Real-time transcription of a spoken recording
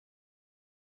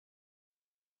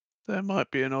There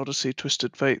might be an Odyssey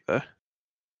Twisted Fate there.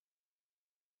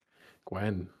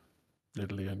 Gwen,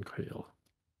 Lily, and Kale.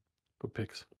 Good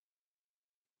picks.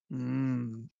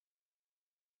 Mm.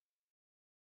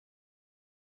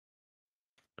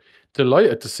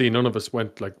 Delighted to see none of us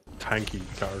went like tanky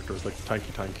characters, like tank.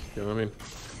 You know what I mean?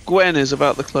 Gwen is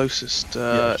about the closest.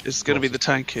 Yeah, it's going to be the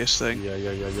tankiest thing. Yeah.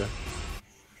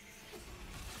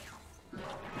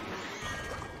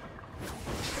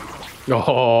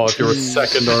 Oh, if you were a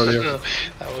second earlier.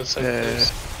 That was so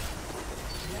close.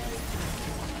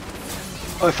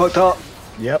 I fucked up.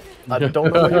 Yep. I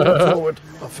don't know when you went forward.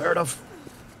 Oh, fair enough.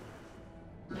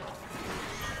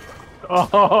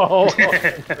 Oh!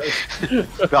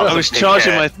 I was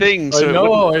charging my thing, so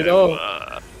I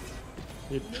know.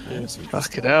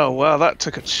 Fucking hell! Wow, that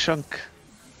took a chunk.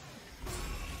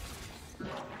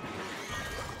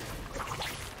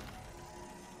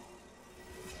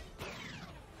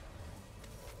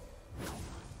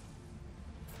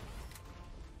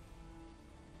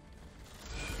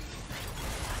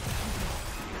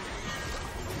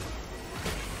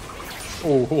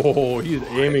 Oh, he's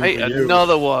aiming Hey, for you.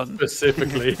 another one.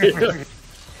 Specifically.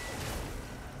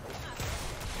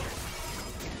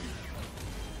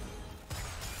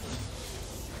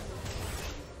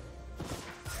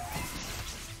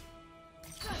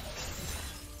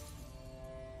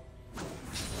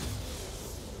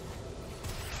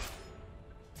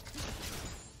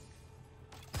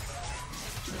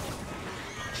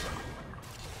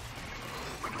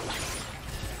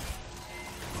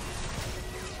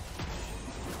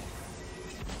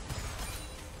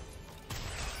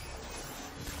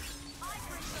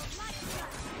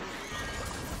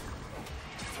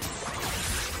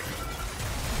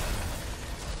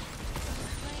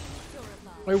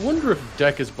 I wonder if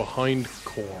Deck is behind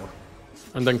Core,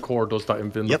 and then Core does that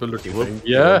invincibility thing.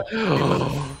 Yeah.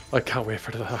 I can't wait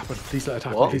for that to happen. Please let it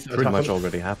happen. Please let it Pretty happen. much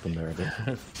already happened there.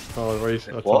 Oh right.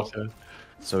 What?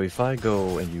 So if I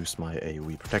go and use my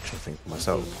AoE protection thing for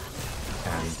myself,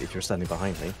 and if you're standing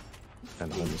behind me,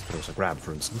 and Holmes throws a grab,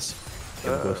 for instance, it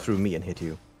will go through me and hit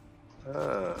you.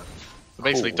 So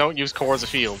basically, don't use Core as a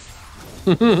shield.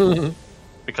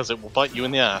 Because it will bite you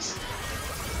in the ass.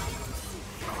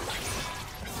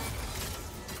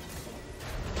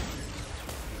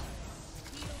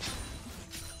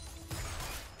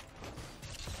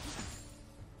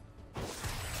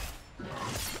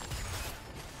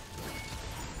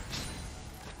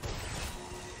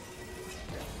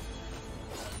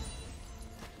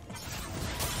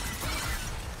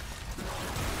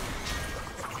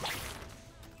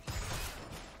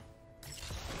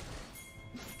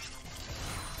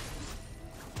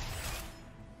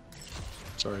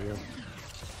 Sorry. Yeah.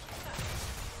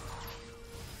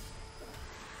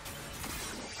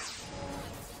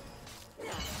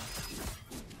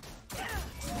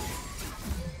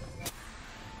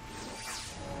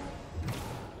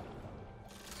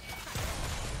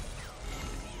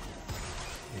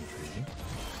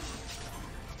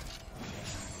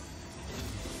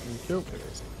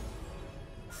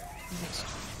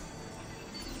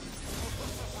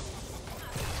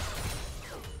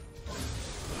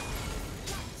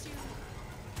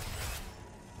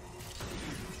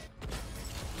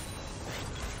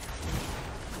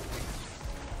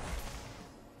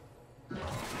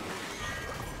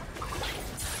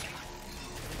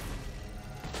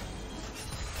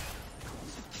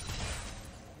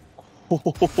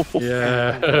 Thank you.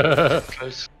 Yeah.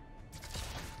 Close.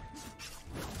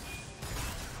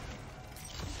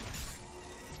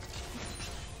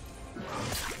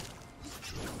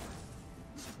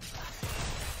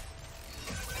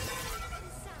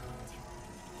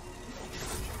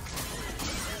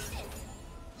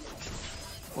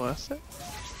 Worth it?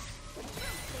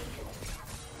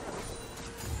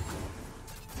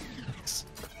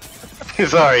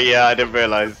 Sorry, yeah, I didn't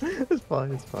realize. It's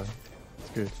fine, it's fine. It's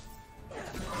good.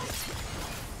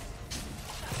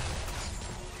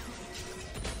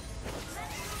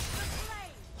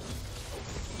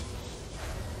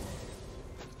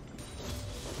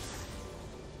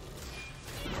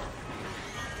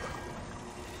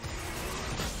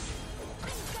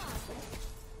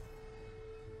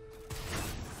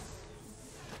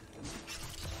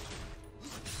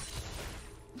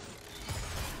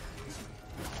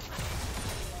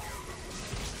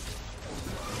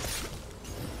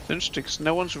 Interesting, because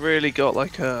no one's really got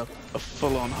like a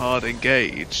full-on hard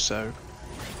engage, so...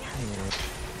 Yeah,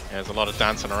 there's a lot of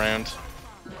dancing around.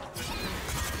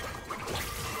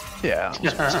 Yeah.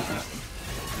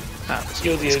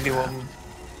 You're the only one.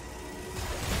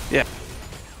 Yeah.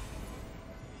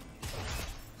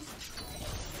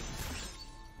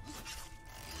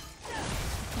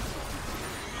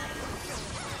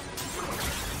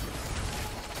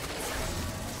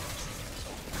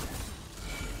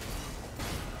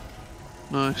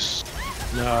 Nice.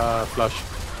 Nah, flash.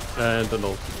 And the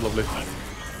null. Lovely.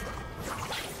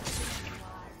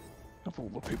 Of all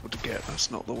the people to get,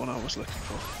 that's not the one I was looking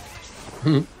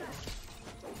for.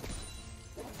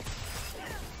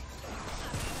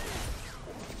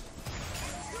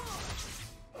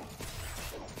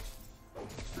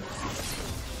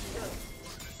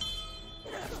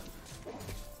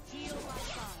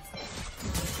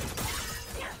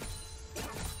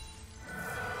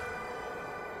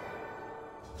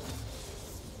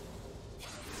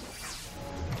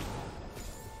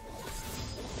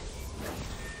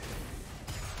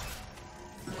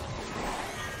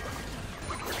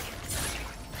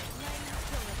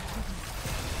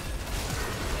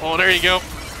 Oh, there you go.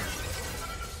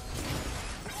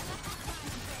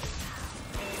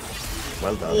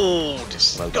 Well done. Oh,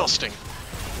 disgusting.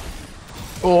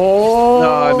 Oh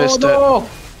No, I missed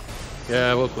it.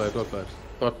 Yeah, well played, well played.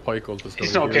 That pike ult is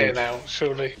He's gonna not be getting huge. out,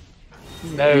 surely.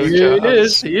 No, He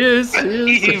is, he is, he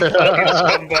You is.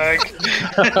 fucking scumbag.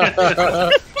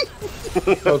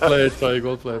 Well played, Tyke,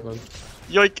 well played, man.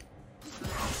 Yoink.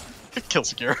 Kill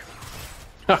secure.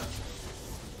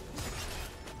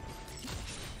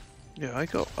 Yeah, I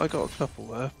got a couple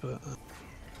there, but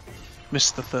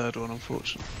missed the third one,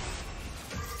 unfortunately.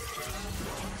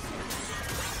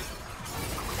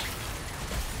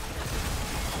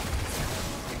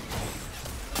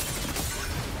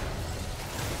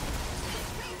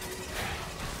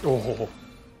 Oh,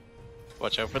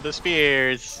 Watch out for the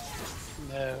spears.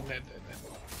 No.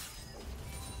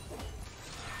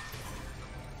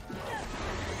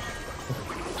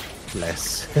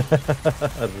 Bless.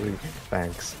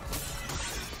 Thanks.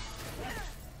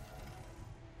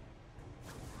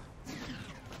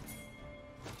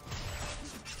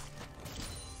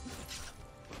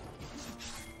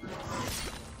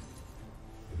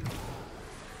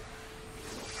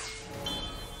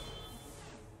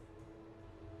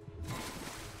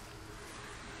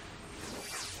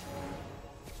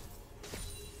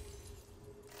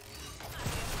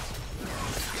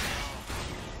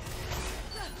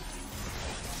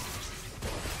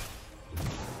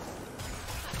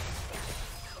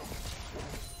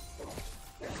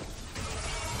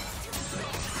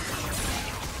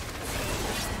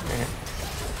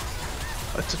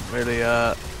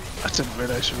 I didn't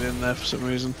realise you were in there for some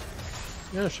reason.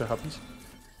 yeah, shit happens.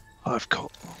 I've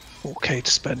got 4k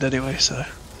to spend anyway, so.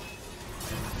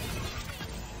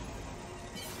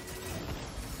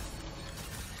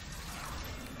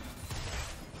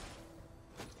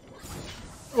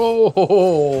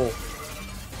 Oh,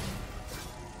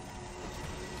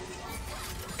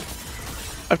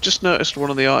 I've just noticed one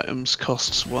of the items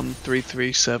costs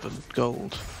 1337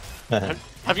 gold.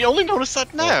 Have you only noticed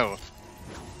that now?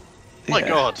 My Yeah.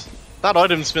 god. That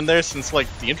item's been there since, like,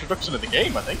 the introduction of the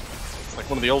game, I think. It's like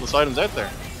one of the oldest items out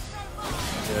there.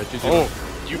 yeah, GG. Oh,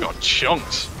 you got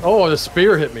chunked. Oh, the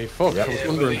spear hit me. Fuck, Yeah. I was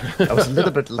wondering. I was a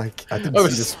little bit like, I didn't I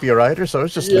was- see the spear either, so I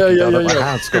was just Yeah, looking yeah, down yeah, at my yeah.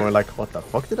 hands going like, what the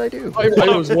fuck did I do? I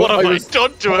was, What have I was,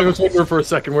 done to I him? was wondering for a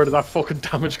second where did that fucking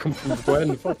damage come from the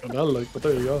Gwen? Fucking hell, like, but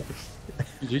there you go.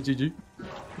 GG.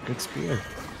 Good spear.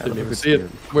 Hell Didn't of a even good see it. spear.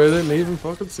 Where didn't even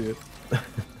fucking see it.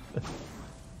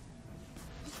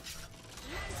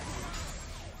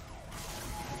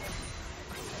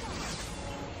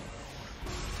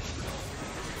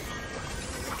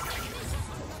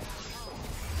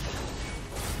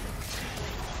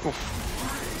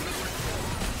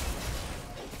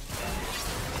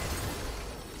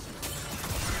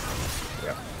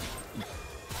 Yeah.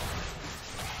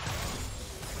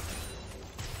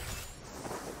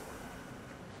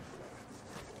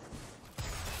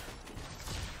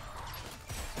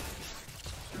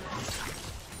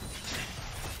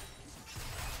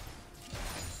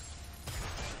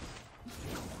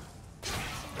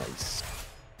 Nice.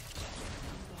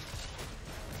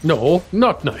 No,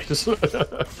 not nice.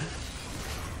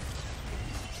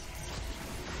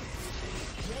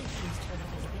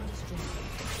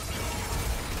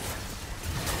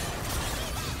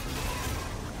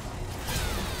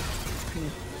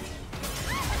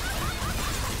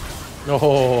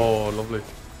 Oh, lovely.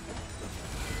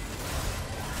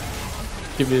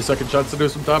 Give me a second chance to do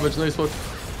some damage, nice one.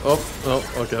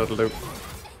 Oh, okay, that'll do.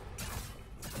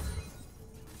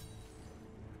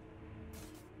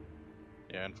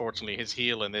 Yeah, unfortunately, his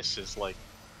heal in this is like,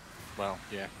 well,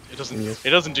 yeah, it doesn't Yeah. it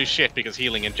doesn't do shit because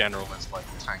healing in general is like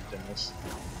tanked in this.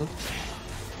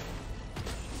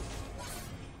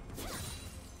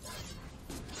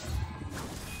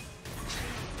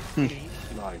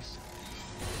 Nice.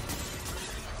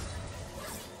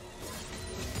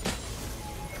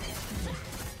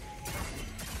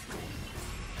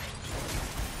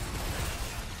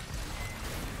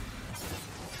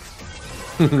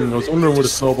 I was wondering where the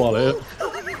snowball hit.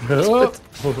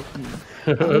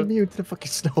 I'm immune to the fucking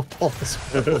snowballs.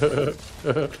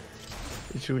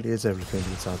 It truly is everything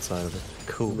that's outside of it.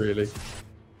 Cool. Really.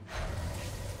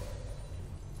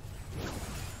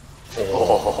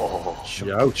 Oh.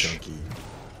 Ouch. Chunky.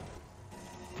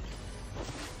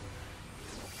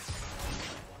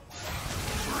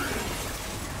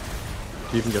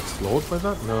 Do you even get slowed by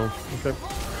that? No. Okay.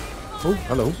 Oh,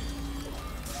 hello.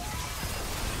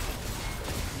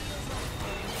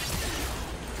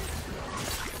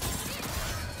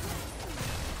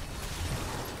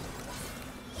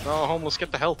 Oh, homeless,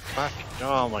 get the health back.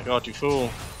 Oh my god, you fool.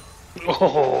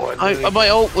 Oh, My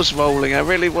ult was rolling. I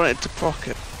really wanted to proc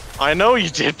it. I know you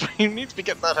did, but you need to be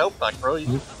getting that health back, bro.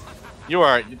 You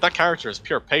are. That character is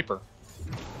pure paper.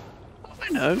 I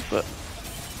know, but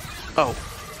oh,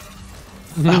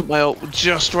 my ult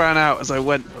just ran out as I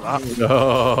went for that.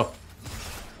 No.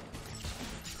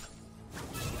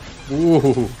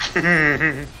 Ooh.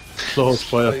 Close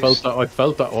play. I felt that. I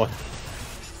felt that one.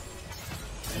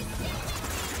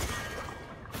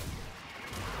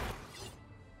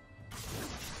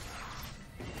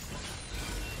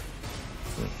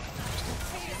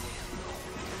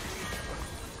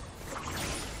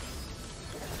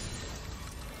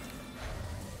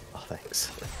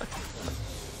 Thanks.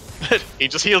 He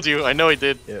just healed you. I know he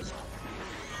did. Yep.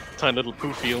 Tiny little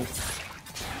poof heal.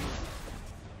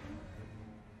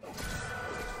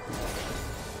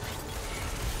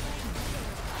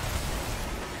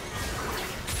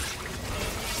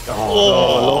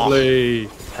 Oh, lovely.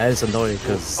 That is annoying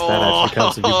because that actually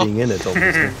counts as you being in it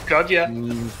almost. God, yeah.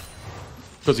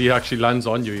 Because he actually lands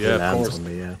on you, yeah, It lands of course. on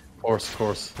me, yeah. Of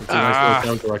course. It's a nice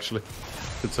little counter, actually,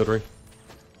 considering.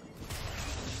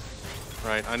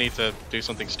 Right, I need to do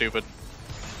something stupid.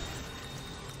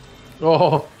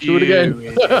 Oh, do it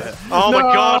again. Oh my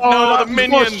god, no, the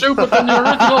minion! More stupid than the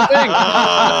original thing!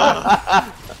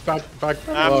 back.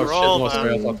 After Oh, all, shit, no, sorry,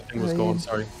 I man. thought the thing was going,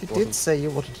 sorry. You did say you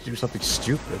wanted to do something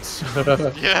stupid.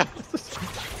 Yeah.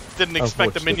 Didn't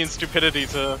expect the Unfortunate. minion stupidity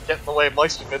to get in the way of my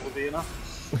stupidity, you know?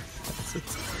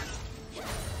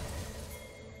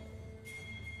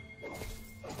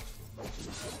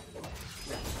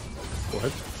 Go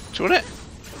ahead. Do you want it?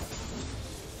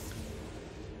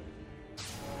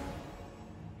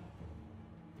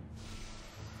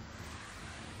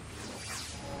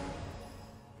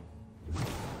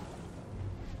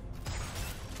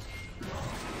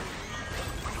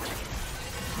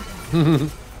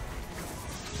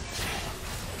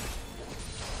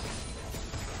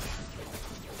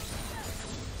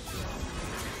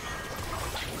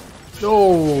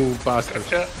 No, bastard.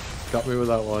 Gotcha. Got me with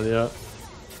that one, yeah.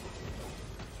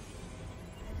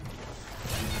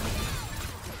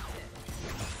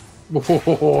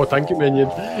 Oh, thank you, minion.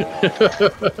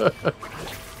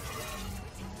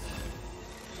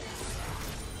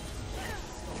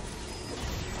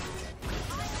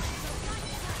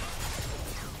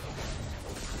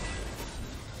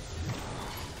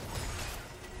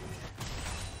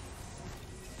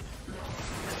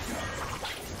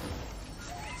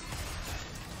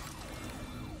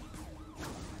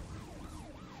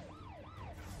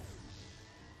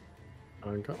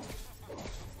 Okay.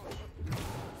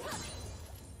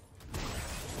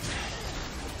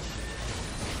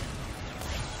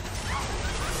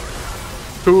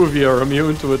 Two of you are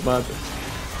immune to it, man.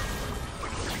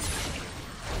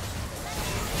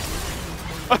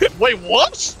 Wait,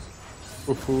 what?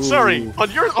 Ooh. Sorry,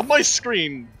 on my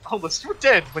screen, Homeless, you were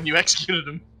dead when you executed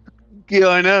him. Yeah,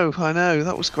 I know.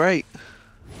 That was great.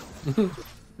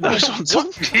 Nice one,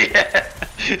 Tom. Yeah.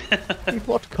 In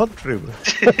what country?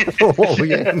 What were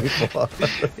you aiming for?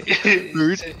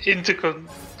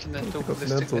 Intercontinental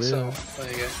ballistic Intercontinental, missile. yeah.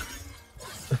 There you go.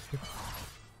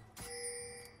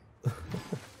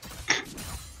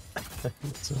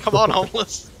 Come on,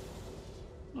 Homeless.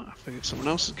 Oh, I figured someone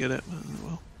else would get it. But,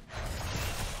 well.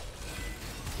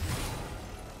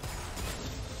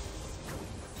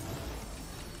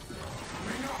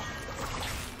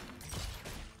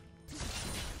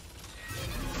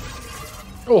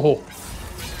 Oh,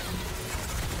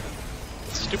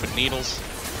 Stupid needles.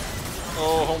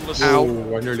 Oh, Homeless.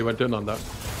 oh, I nearly went in on that.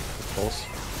 Close.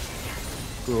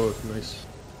 Good, nice.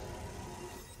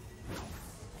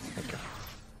 Okay.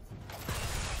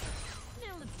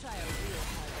 Now let's try a real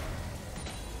hard.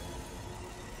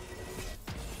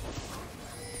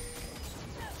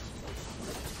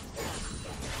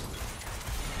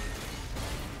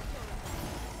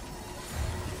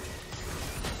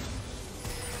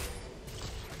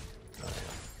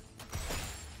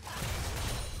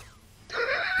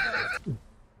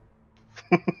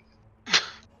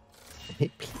 Hey,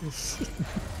 please.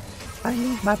 I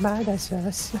need my mana,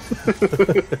 sis.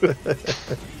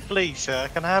 Please, sir,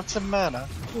 can I have some mana?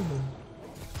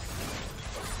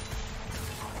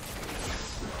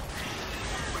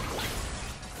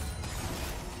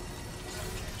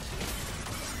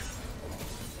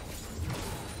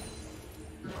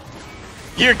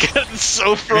 You're getting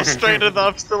so frustrated that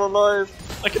I'm still alive.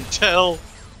 I can tell.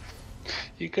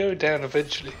 You go down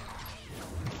eventually.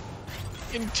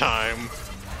 In time.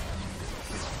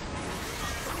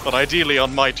 But ideally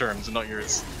on my terms and not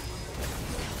yours.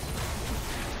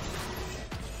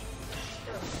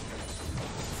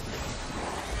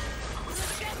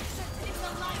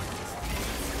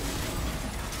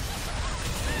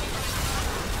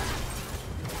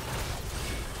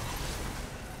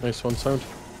 Nice one, sound.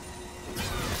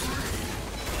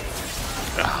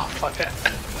 Oh, fuck it.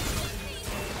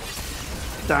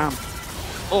 Damn.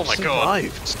 Oh my god.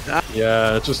 Survived. Damn.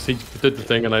 Yeah, just he did the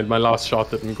thing, and my last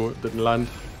shot didn't land.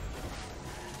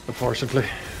 Unfortunately.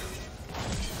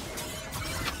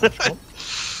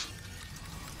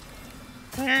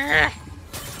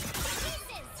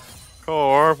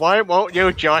 Core, why won't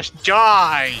you just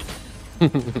die?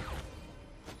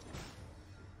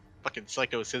 Fucking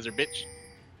psycho scissor bitch.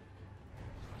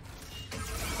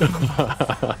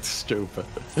 That's stupid.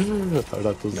 Oh,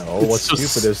 that does, No, what's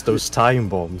stupid is those time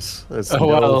bombs. There's no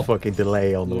well. fucking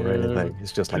delay on them or anything.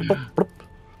 It's just like boop, boop.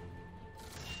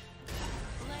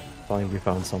 Finally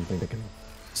found something that can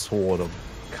sort of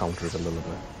counter it a little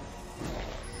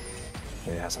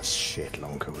bit. It has a shit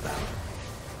long cooldown.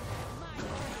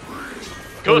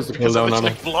 Good, the because it cooldown looks on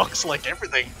like blocks like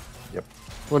everything. Yep.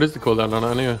 What is the cooldown on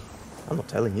it anyway? I'm not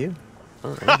telling you.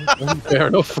 Alright, fair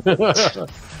enough.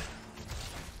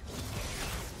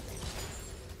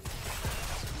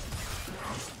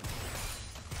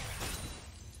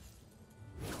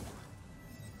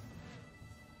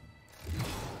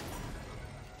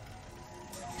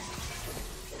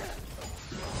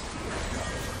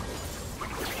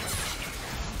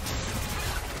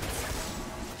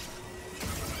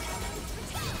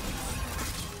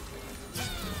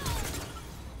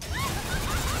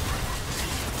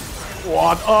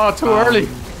 What? Oh, too early.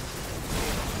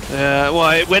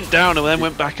 Well, it went down and then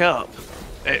went back up.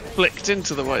 It flicked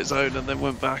into the white zone and then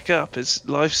went back up. His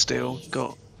lifesteal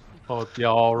got... Oh, yeah,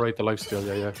 alright, the lifesteal,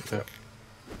 yeah.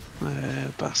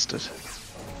 bastard.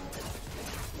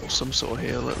 Or some sort of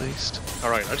heal at least.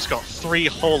 Alright, I just got 3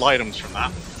 whole items from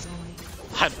that.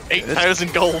 Had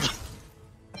 8,000 gold.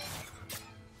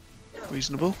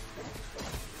 Reasonable.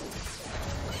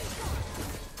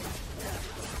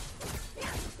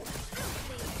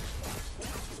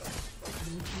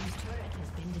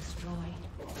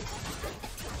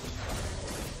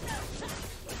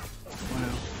 Wow,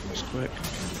 that was quick.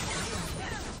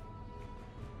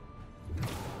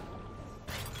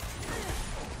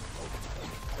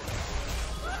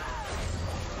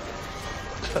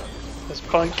 There's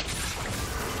Punk.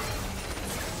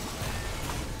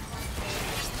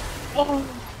 Oh,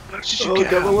 how did you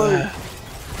get out there?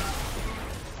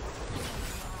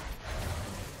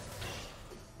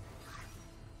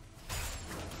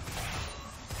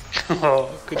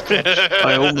 Oh, good catch.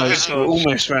 I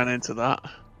almost ran into that.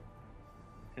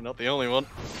 You're not the only one.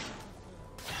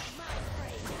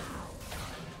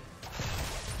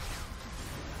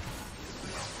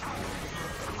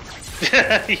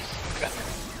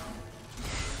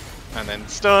 And then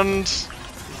stunned.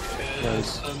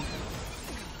 Nice.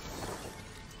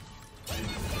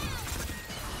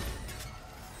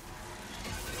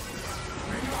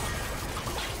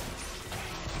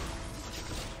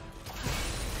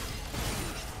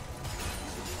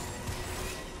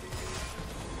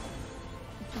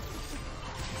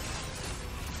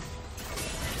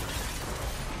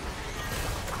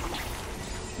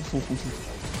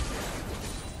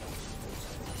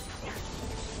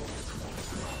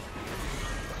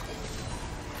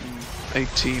 Mm,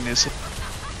 18 is it?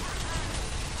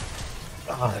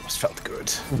 Ah, that just felt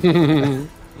good.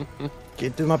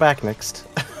 Get to my back next.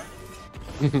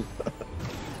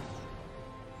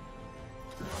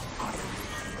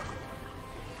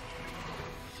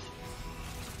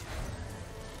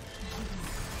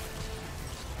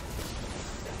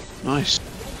 Nice.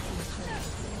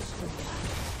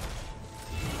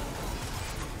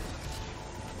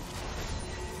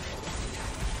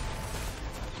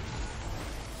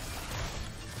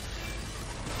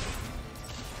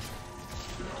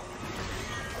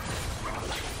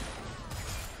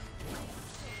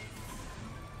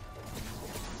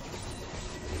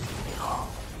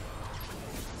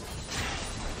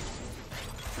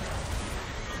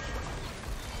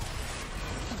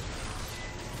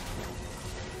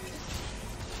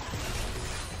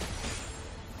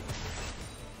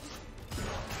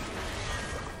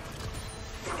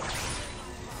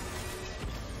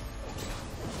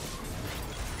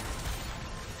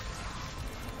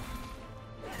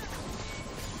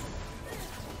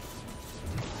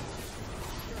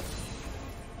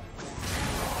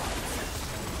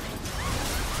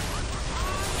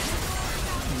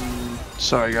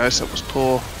 Sorry guys, that was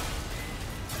poor.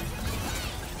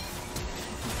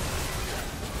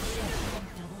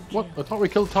 What? I thought we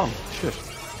killed Tom. Shit.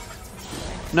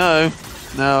 No,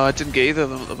 I didn't get either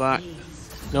of them at the back.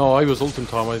 No, I was ulting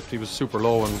Tom. He was super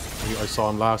low and I saw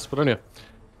him last. But anyway,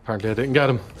 apparently I didn't get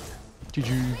him.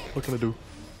 GG. What can I do?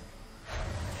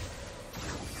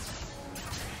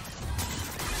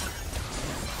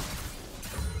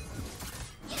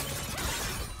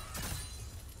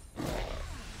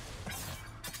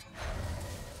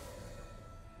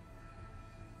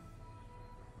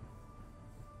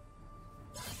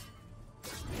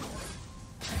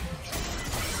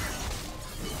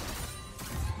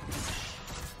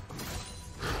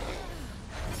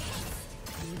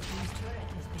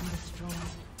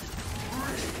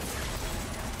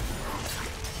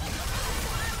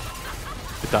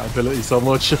 That ability so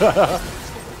much.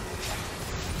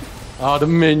 Oh, the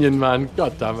minion, man.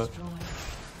 God damn it.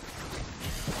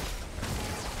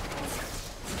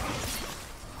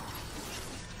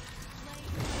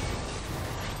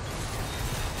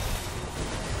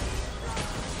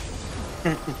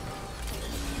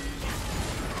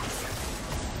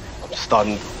 I'm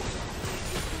stunned.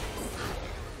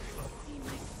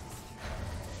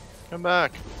 Come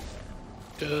back.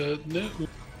 No.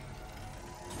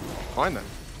 Fine then.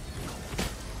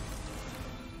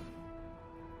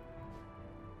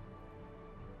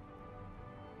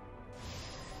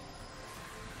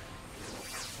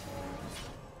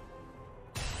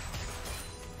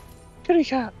 Kitty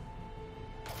cat.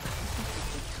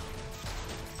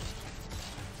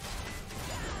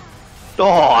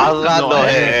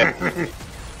 Hazgando,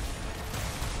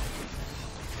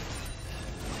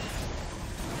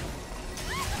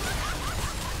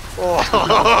 Oh,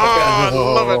 I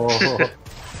love it.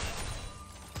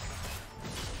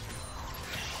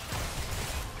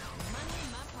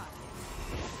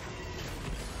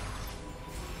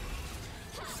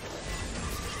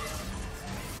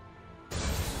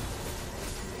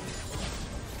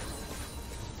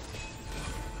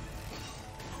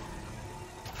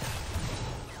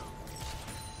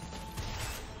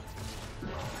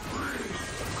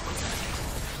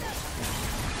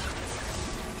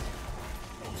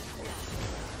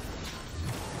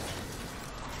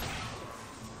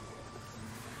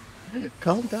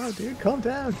 Calm down, dude. Calm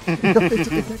down. You don't need to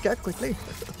get that cat quickly.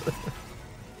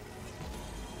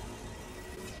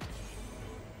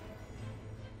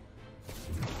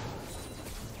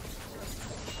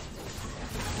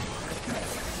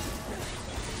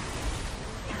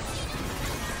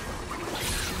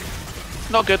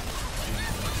 Not good.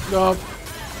 No.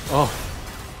 Oh.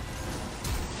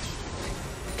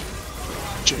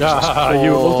 Jesus.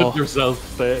 You Oh. ulted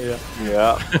yourself there,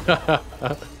 yeah.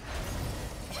 Yeah.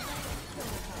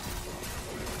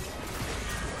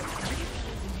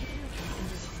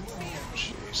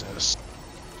 Jesus.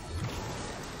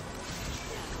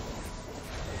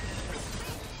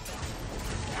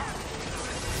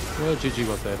 Well, GG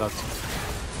was there.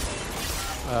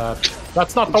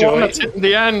 That's not the one that's hitting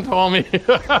the end, homie.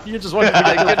 You just wanted to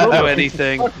I get your couldn't do brother.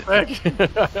 anything.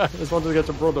 I just wanted to get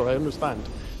your brother. I understand.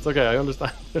 It's okay. I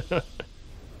understand.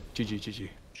 GG.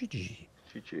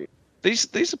 GG.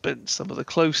 These have been some of the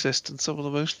closest and some of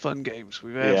the most fun games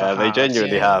we've ever Yeah, had. they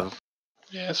genuinely have.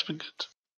 Yeah, it's been good.